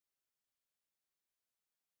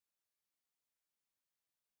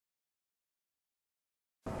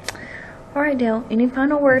Alright, Dale, any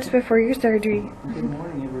final words before your surgery? Good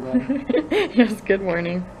morning, everybody. Yes, good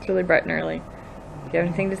morning. It's really bright and early. Do you have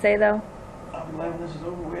anything to say, though? I'm glad this is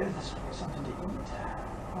over with. So I get something to eat.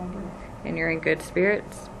 Hungry. And you're in good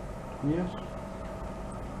spirits? Yes.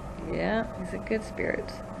 Yeah, he's in good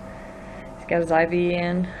spirits. He's got his IV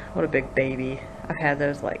in. What a big baby. I've had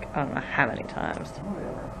those like, I don't know how many times.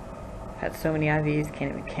 Whatever. Had so many IVs,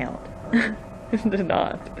 can't even count. Did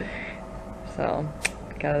not. So,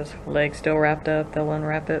 got his leg still wrapped up. They'll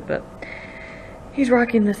unwrap it, but he's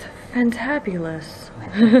rocking this fantabulous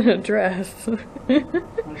dress. Want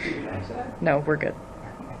to see the backside? No, we're good.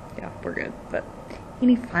 Yeah, we're good. But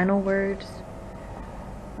any final words?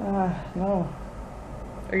 No.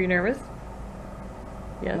 Are you nervous?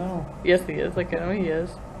 Yes. No. Yes, he is. Look at him. He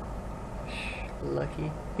is. Shh,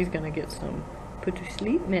 lucky. He's gonna get some put to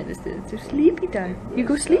sleep medicine. So sleepy time. You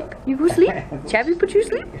go sleep. You go sleep. Chabby put you to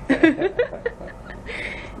sleep.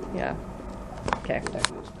 Yeah. Okay. That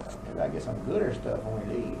good stuff. Maybe I get some gooder stuff when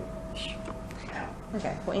we leave.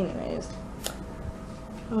 Okay. Well, anyways,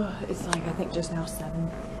 it's like I think just now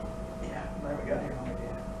 7. Yeah. Glad we got here when we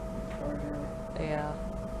did. Started early. Yeah.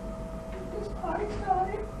 This party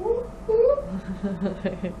started.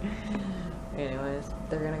 Anyways,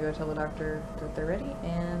 they're gonna go tell the doctor that they're ready,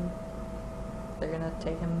 and they're gonna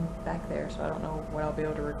take him back there. So I don't know what I'll be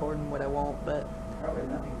able to record and what I won't, but Probably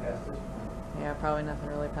nothing past this point. yeah, probably nothing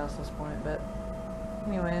really past this point. But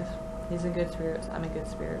anyways, he's in good spirits. I'm in good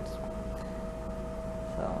spirits.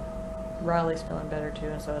 So Riley's feeling better too,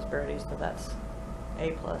 and so is Birdie. So that's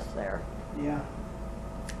A+ there. Yeah.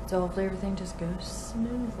 So hopefully everything just goes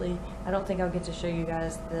smoothly. I don't think I'll get to show you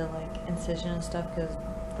guys the like incision and stuff because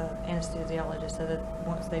the anesthesiologist said that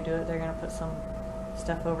once they do it, they're gonna put some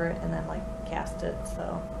stuff over it and then like cast it.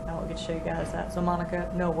 So I won't get to show you guys that. So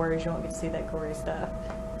Monica, no worries, you won't get to see that gory stuff.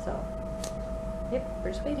 So yep,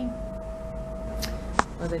 we're just waiting.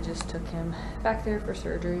 Well, they just took him back there for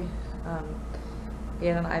surgery. He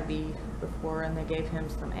had an IV before, and they gave him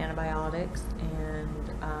some antibiotics and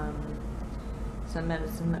some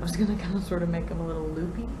medicine that was going to kind of sort of make him a little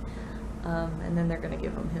loopy. And then they're going to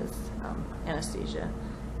give him his anesthesia.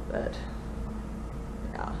 But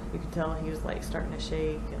yeah, you could tell he was like starting to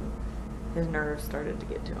shake, and his nerves started to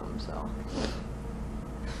get to him. So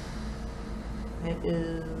it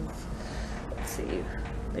is, let's see,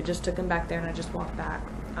 they just took him back there, and I just walked back.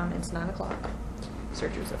 It's 9 o'clock.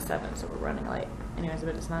 Surgery's at 7, so we're running late. Anyways,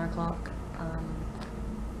 but it's 9 o'clock.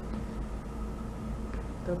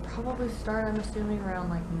 They'll probably start, I'm assuming, around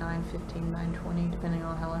like 9:15, 9:20, depending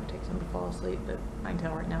on how long it takes them to fall asleep, but I can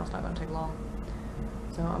tell right now it's not going to take long.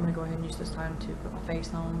 So I'm going to go ahead and use this time to put my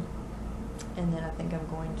face on, and then I think I'm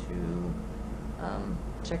going to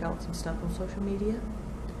check out some stuff on social media,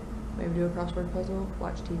 maybe do a crossword puzzle,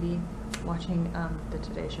 watch TV, watching the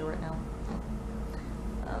Today Show right now.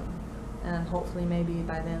 And hopefully maybe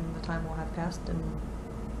by then the time will have passed and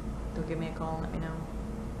they'll give me a call and let me know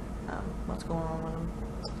what's going on with them.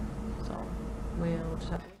 So we'll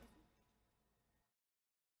just have to.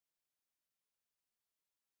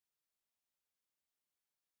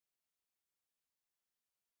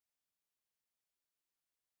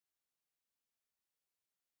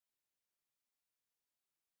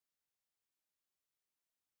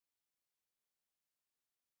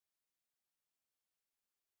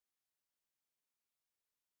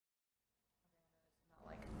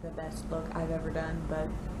 The best look I've ever done, but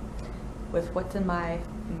with what's in my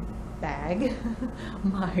bag,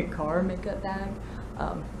 my car makeup bag,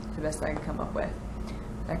 the best I could come up with.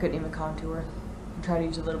 I couldn't even contour. I tried to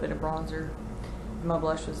use a little bit of bronzer. My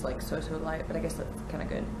blush was like so light, but I guess that's kind of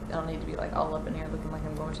good. I don't need to be like all up in here looking like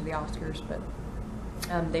I'm going to the Oscars, but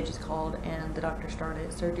they just called and the doctor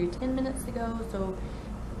started surgery 10 minutes ago, so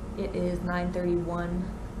it is 9:31.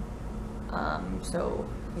 So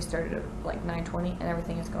he started at like 9:20 and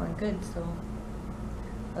everything is going good, so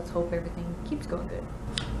let's hope everything keeps going good.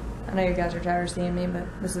 I know you guys are tired of seeing me, but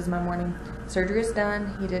this is my morning. Surgery is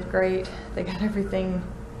done. He did great. They got everything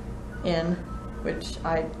in, which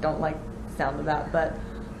I don't like the sound of that, but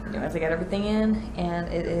anyways, they got everything in, and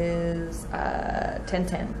it is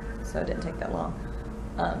 10:10, so it didn't take that long.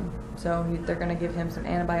 So they're gonna give him some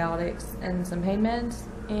antibiotics and some pain meds,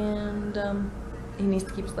 and he needs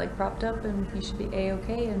to keep his leg propped up, and he should be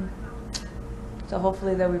a-okay. And so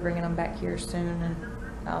hopefully they'll be bringing him back here soon, and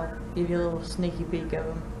I'll give you a little sneaky peek of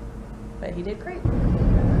him. But he did great.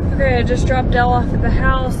 Okay, I just dropped Elle off at the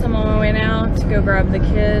house. I'm on my way now to go grab the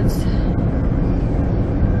kids.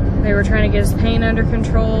 They were trying to get his pain under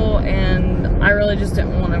control, and I really just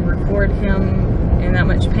didn't want to record him in that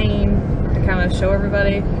much pain to kind of show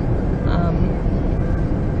everybody.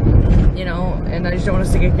 you know, and I just don't want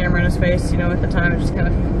to stick a camera in his face, you know, at the time. It just kind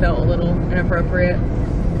of felt a little inappropriate.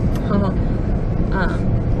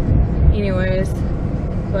 Anyways,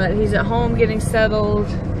 but he's at home getting settled.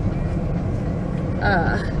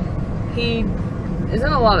 He is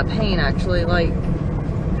in a lot of pain, actually. Like,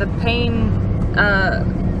 the pain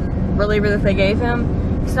reliever that they gave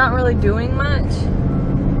him, it's not really doing much.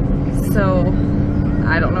 So,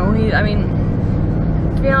 I don't know. I mean,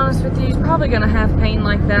 to be honest with you, he's probably going to have pain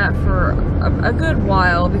like that for a good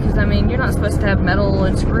while, because, I mean, you're not supposed to have metal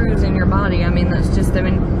and screws in your body. I mean, that's just, I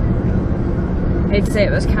mean, I hate to say it,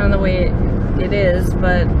 that's kind of the way it is,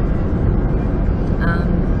 but,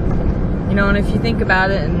 you know, and if you think about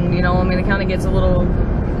it, and, you know, I mean, it kind of gets a little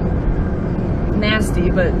nasty,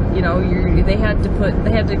 but, you know, they had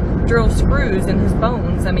to drill screws in his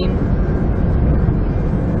bones. I mean,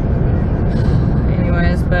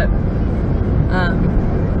 anyways, but,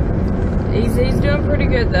 he's doing pretty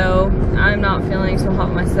good, though. I'm not feeling so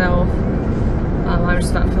hot myself. I'm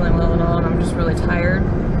just not feeling well at all, and I'm just really tired.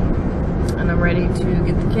 And I'm ready to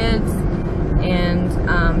get the kids and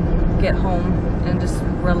get home and just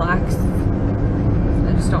relax.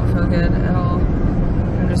 I just don't feel good at all.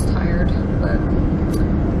 I'm just tired, but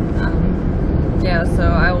yeah, so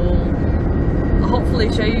I will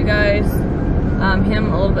hopefully show you guys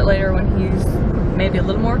him a little bit later when he's maybe a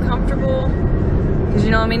little more comfortable. Because,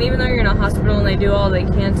 you know, I mean, even though you're in a hospital and they do all they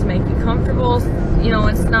can to make you comfortable, you know,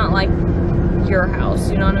 it's not like your house,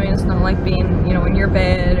 you know what I mean? It's not like being, you know, in your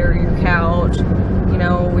bed or your couch, you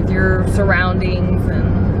know, with your surroundings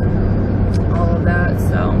and all of that.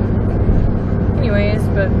 So, anyways,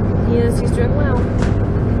 but he's doing well.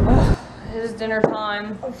 It is dinner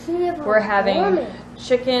time. We're having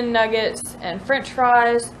chicken nuggets and french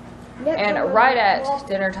fries, and right at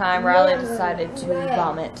dinner time, Riley decided to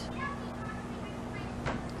vomit.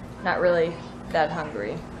 Not really that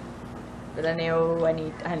hungry, but I know I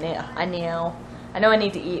need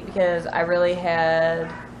to eat, because I really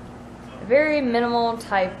had a very minimal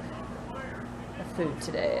type of food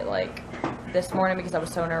today. Like this morning, because I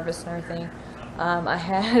was so nervous and everything, I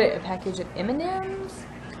had a package of M&Ms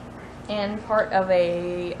and part of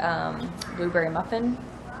a blueberry muffin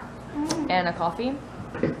and a coffee.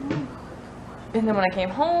 And then when I came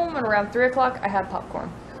home at around 3 o'clock, I had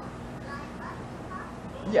popcorn.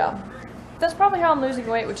 Yeah, that's probably how I'm losing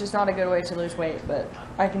weight, which is not a good way to lose weight, but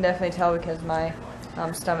I can definitely tell because my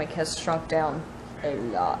stomach has shrunk down a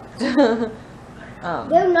lot. They're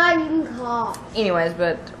not even carbs. Anyways,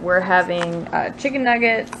 but we're having chicken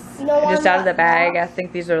nuggets just out of the bag. I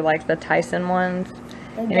think these are like the Tyson ones.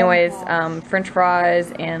 Anyways, french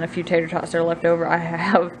fries and a few tater tots that are left over. I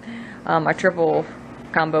have a triple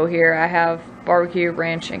combo here. I have barbecue,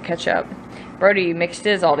 ranch, and ketchup. Brody mixed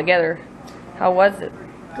his all together. How was it?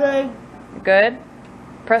 Good. Good?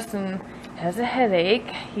 Preston has a headache.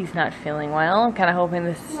 He's not feeling well. I'm kind of hoping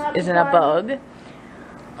this isn't a bug.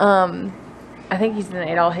 I think he's gonna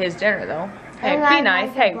eat all his dinner, though. Hey, be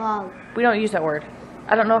nice. Hey, we don't use that word.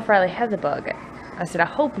 I don't know if Riley has a bug. I said, I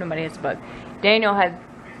hope nobody has a bug. Daniel had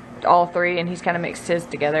all three, and he's kind of mixed his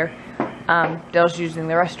together. Dale's using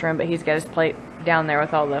the restroom, but he's got his plate down there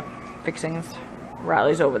with all the fixings.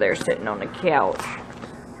 Riley's over there sitting on the couch.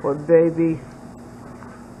 Poor baby.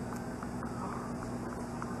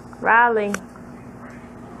 Riley,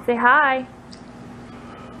 say hi.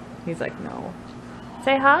 He's like, no.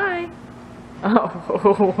 Say hi. Oh.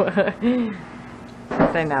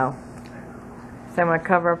 Say no. Say I'm gonna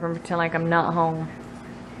cover up and pretend like I'm not home.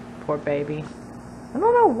 Poor baby. I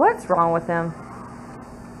don't know what's wrong with him.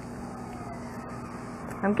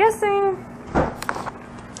 I'm guessing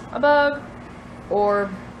a bug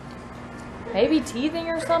or maybe teething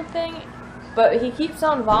or something, but he keeps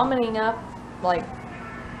on vomiting up like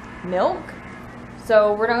milk,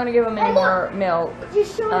 so we're not going to give him any more milk.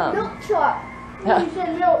 Just show a milk chart. You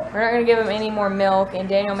said milk. We're not going to give him any more milk, and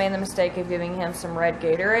Daniel made the mistake of giving him some red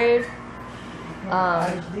Gatorade.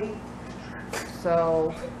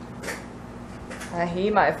 So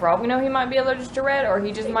he might, for all we know, he might be allergic to red, or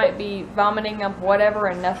he just might be vomiting up whatever,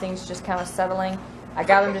 and nothing's just kind of settling. I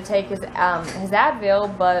got him to take his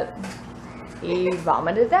Advil, but he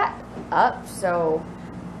vomited that up, so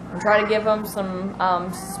I'm trying to give him some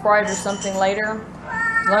Sprite or something later.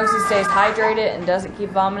 As long as he stays hydrated and doesn't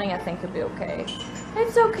keep vomiting, I think he'll be okay.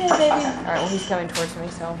 It's okay, baby. Alright, well, he's coming towards me,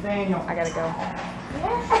 so I gotta go.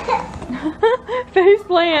 Face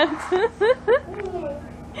plant.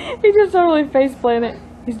 He just totally face planted.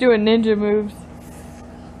 He's doing ninja moves.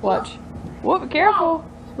 Watch. Whoop, careful.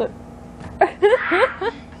 Look. Hey,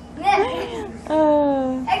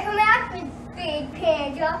 come out, big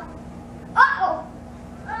panda. Uh-oh.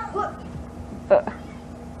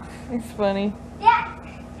 It's funny. Yeah.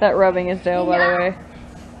 That rubbing his tail, by the way.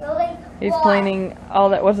 Really? He's cleaning all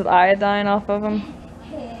that, was it iodine off of him?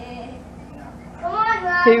 Come on,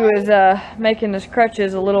 Rob. He was making his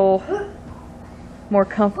crutches a little more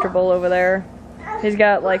comfortable over there. He's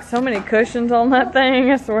got like so many cushions on that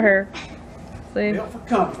thing, I swear. See? Built for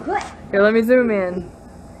comfort. Here, let me zoom in.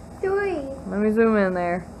 3. Let me zoom in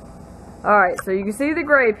there. Alright, so you can see the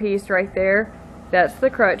gray piece right there. That's the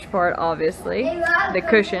crutch part, obviously. The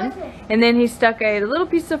cushion. And then he stuck a little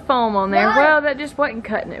piece of foam on there. Well, that just wasn't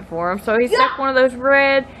cutting it for him. So he stuck one of those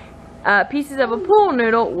red pieces of a pool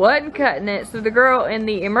noodle. Wasn't cutting it. So the girl in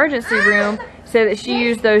the emergency room said that she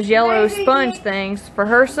used those yellow sponge things for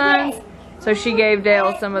her sons. So she gave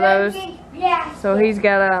Dale some of those. So he's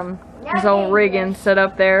got his own rigging set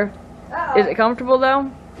up there. Is it comfortable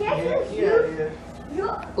though? Yeah, it is.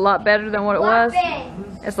 A lot better than what it was.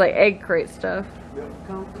 It's like egg crate stuff. Built for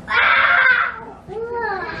comfort.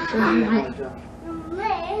 Man,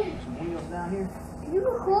 Some wheels down here. you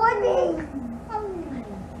recording?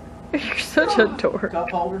 You're such a dork. Cup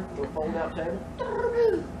holder, little fold out table.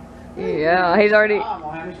 Yeah, he's already. I'm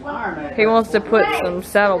gonna have me some Iron Man. He wants to put some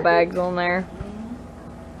saddlebags on there.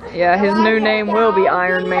 Yeah, his new name will be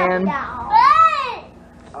Iron Man. I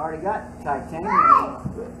already got titanium.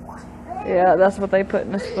 Yeah, that's what they put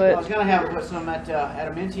in his I foot. was gonna have put some of that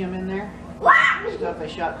adamantium in there. Stuff they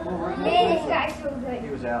shot Wolverine Man, this with. guy's so He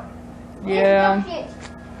good. was out. Yeah,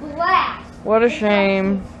 Glass. what a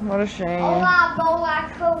shame. What a Oh, shame. I go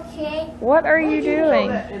like coaching. What are you Throw doing?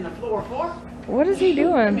 that in the floor for? What is he Give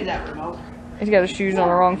me doing? that remote. He's got his shoes on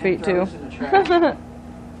the wrong feet Throw too. this in the trash.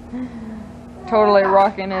 Totally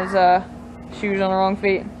rocking his shoes on the wrong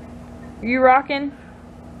feet. You rocking?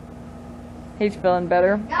 He's feeling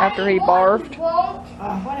better after he barfed.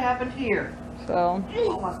 What happened here? So,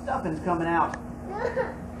 All my stuffing's coming out.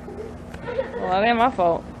 well, that ain't my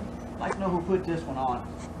fault. I'd like to know who put this one on.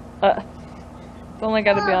 It's only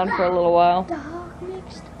got to be on for a little while.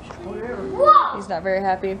 Whatever. He's not very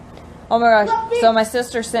happy. Oh my gosh. So my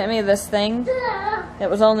sister sent me this thing that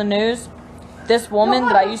was on the news. This woman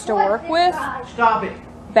that I used to work with Stop it.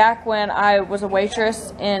 back when I was a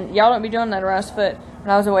waitress, and y'all don't be doing that around his foot,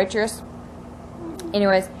 when I was a waitress.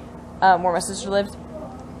 Anyways, where my sister lives.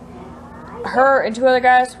 Her and 2 other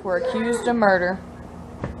guys were accused of murder.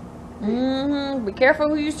 Be careful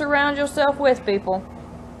who you surround yourself with, people.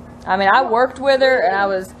 I mean, I worked with her, and I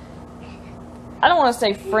was, I don't want to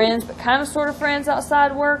say friends, but kind of sort of friends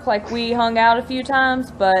outside work. Like, we hung out a few times,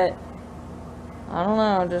 but I don't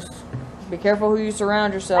know, just be careful who you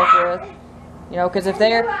surround yourself with. You know, because if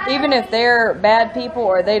they're, even if they're bad people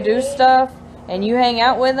or they do stuff, and you hang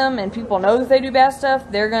out with them, and people know that they do bad stuff,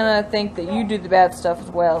 they're going to think that you do the bad stuff as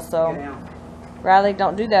well. So, Riley,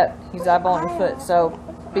 don't do that. He's eyeballing your foot. So,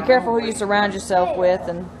 be careful who you surround yourself with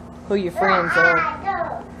and who your friends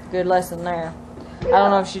are. Good lesson there. I don't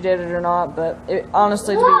know if she did it or not, but it,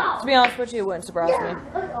 honestly, to be honest with you, it wouldn't surprise me.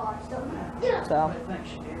 So,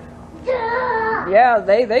 yeah,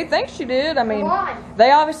 they think she did. I mean,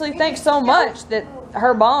 they obviously think so much that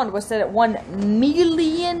her bond was set at $1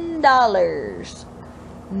 million.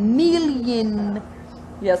 Million.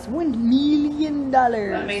 Yes, $1 million.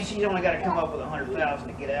 That means she's only got to come up with $100,000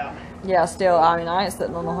 to get out. Yeah, still, I mean, I ain't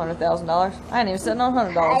sitting on $100,000. I ain't even sitting on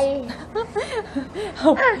 $100.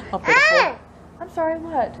 Oh, I'll put it full. I'm sorry,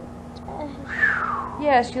 what?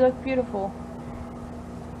 Yes, you look beautiful.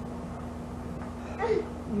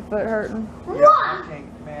 Your foot hurting? Yeah, I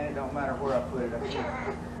can't, man, it don't matter where I put it. I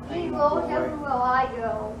He can't goes go away. everywhere I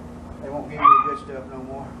go. They won't give me the good stuff no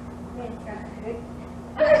more.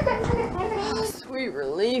 Sweet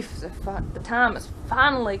relief. The time has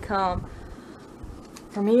finally come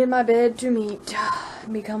for me and my bed to meet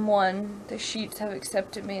and become one. The sheets have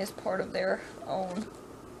accepted me as part of their own.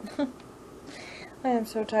 I am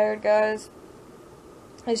so tired, guys.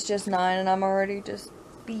 It's just 9 and I'm already just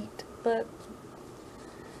beat, but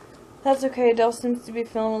that's okay. Dale seems to be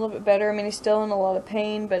feeling a little bit better. I mean, he's still in a lot of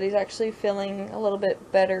pain, but he's actually feeling a little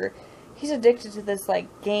bit better. He's addicted to this,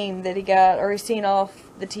 like, game that he got, or he's seen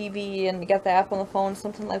off the TV, and he got the app on the phone,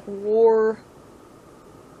 something like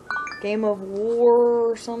Game of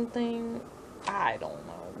War or something. I don't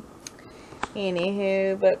know.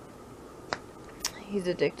 Anywho, but he's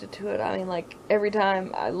addicted to it. I mean, like, every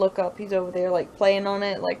time I look up, he's over there, like, playing on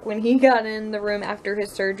it. Like, when he got in the room after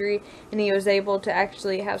his surgery, and he was able to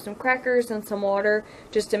actually have some crackers and some water,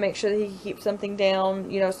 just to make sure that he could keep something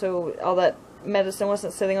down, you know, so all that medicine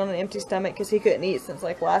wasn't sitting on an empty stomach, because he couldn't eat since,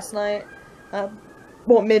 like, last night.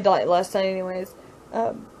 Well, midnight last night, anyways.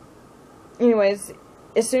 Anyways,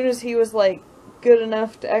 as soon as he was, like, good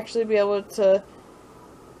enough to actually be able to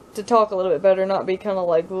to talk a little bit better, not be kind of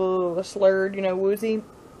like slurred, you know, woozy.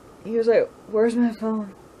 He was like, "Where's my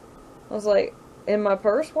phone?" I was like, "In my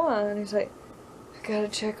purse." Why? And he's like, "I gotta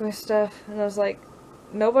check my stuff." And I was like,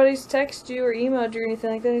 "Nobody's texted you or emailed you or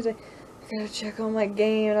anything like that." He's like, "I gotta check on my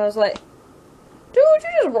game." And I was like, "Dude,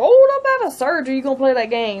 you just rolled up out of surgery. You gonna play that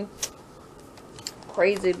game?"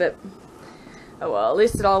 Crazy, but oh well. At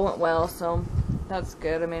least it all went well, so that's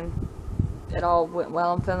good. I mean, it all went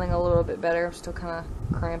well. I'm feeling a little bit better. I'm still kind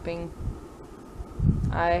of cramping.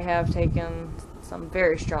 I have taken some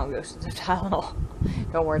very strong doses of Tylenol.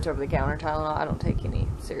 Don't worry, it's over-the-counter Tylenol. I don't take any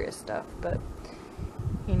serious stuff, but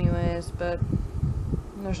anyways, but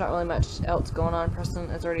there's not really much else going on. Preston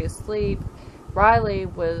is already asleep. Riley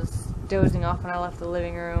was dozing off when I left the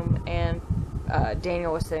living room, and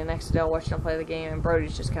Daniel was sitting next to Dale watching him play the game, and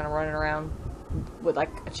Brody's just kind of running around with like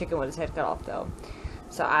a chicken with his head cut off, though.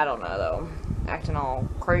 So I don't know, though. Acting all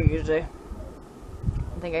crazy.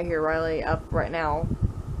 I think I hear Riley up right now.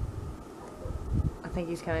 I think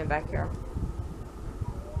he's coming back here.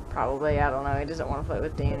 Probably, I don't know. He doesn't want to play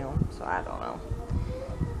with Daniel, so I don't know.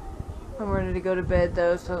 I'm ready to go to bed,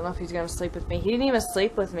 though, so I don't know if he's going to sleep with me. He didn't even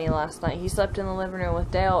sleep with me last night. He slept in the living room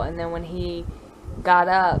with Dale, and then when he got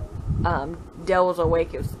up, Dale was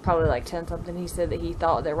awake. It was probably like 10-something. He said that he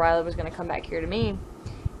thought that Riley was going to come back here to me.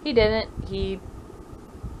 He didn't. He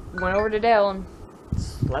went over to Dale and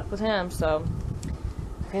slept with him, so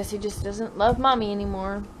I guess he just doesn't love mommy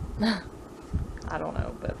anymore. I don't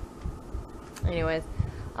know, but anyways,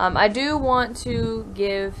 I do want to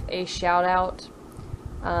give a shout out.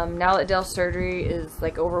 Now that Dale's surgery is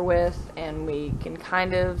like over with and we can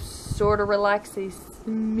kind of sort of relax a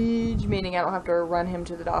smidge, meaning I don't have to run him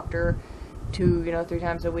to the doctor 3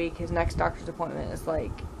 times a week. His next doctor's appointment is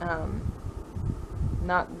like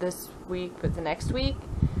not this week but the next week,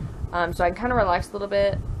 so I can kind of relax a little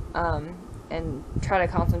bit and try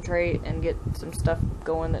to concentrate and get some stuff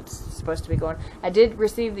going that's supposed to be going. I did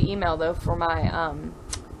receive the email though for my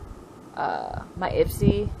my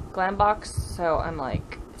Ipsy Glam box, so I'm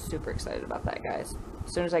like super excited about that, guys.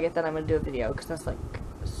 As soon as I get that, I'm gonna do a video because that's like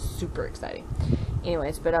super exciting.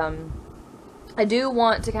 Anyways, but I do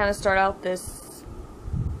want to kind of start out this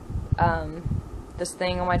this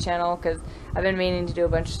thing on my channel because I've been meaning to do a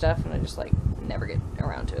bunch of stuff and I just like never get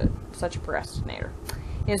around to it. Such a procrastinator.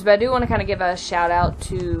 Yes, but I do want to kind of give a shout out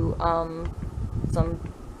to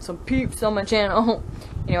some peeps on my channel.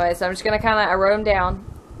 Anyway, so I'm just gonna I wrote them down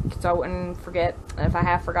so I wouldn't forget. And if I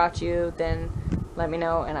have forgot you, then let me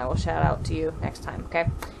know and I will shout out to you next time, okay?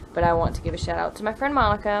 But I want to give a shout out to my friend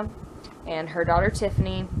Monica and her daughter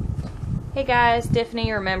Tiffany. Hey guys,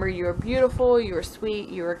 Tiffany, remember you are beautiful, you are sweet,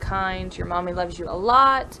 you are kind, your mommy loves you a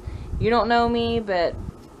lot. You don't know me, but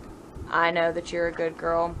I know that you're a good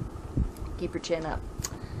girl. Keep your chin up.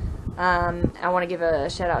 I want to give a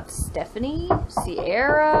shout out to Stephanie,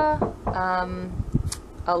 Sierra,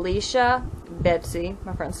 Alicia, Betsy,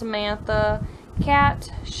 my friend Samantha, Kat,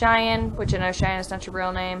 Cheyenne, which I know Cheyenne is not your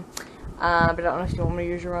real name, but I don't know if you want me to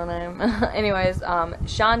use your real name. Anyways,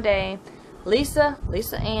 Shonday, Lisa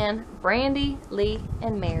Ann, Brandy, Lee,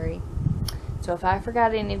 and Mary. So if I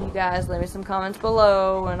forgot any of you guys, leave me some comments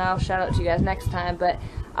below, and I'll shout out to you guys next time. But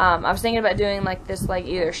I was thinking about doing like this, like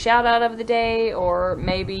either shout out of the day, or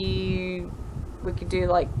maybe we could do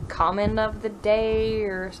like comment of the day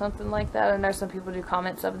or something like that. I know some people do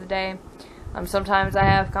comments of the day. Sometimes I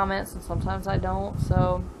have comments and sometimes I don't,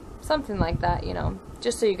 so something like that,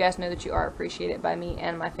 just so you guys know that you are appreciated by me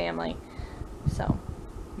and my family. So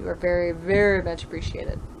you are very, very much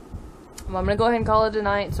appreciated. Well, I'm gonna go ahead and call it a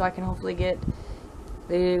night so I can hopefully get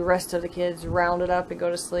the rest of the kids rounded up and go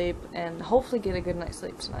to sleep and hopefully get a good night's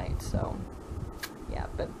sleep tonight. So yeah,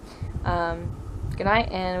 but good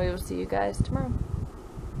night, and we will see you guys tomorrow.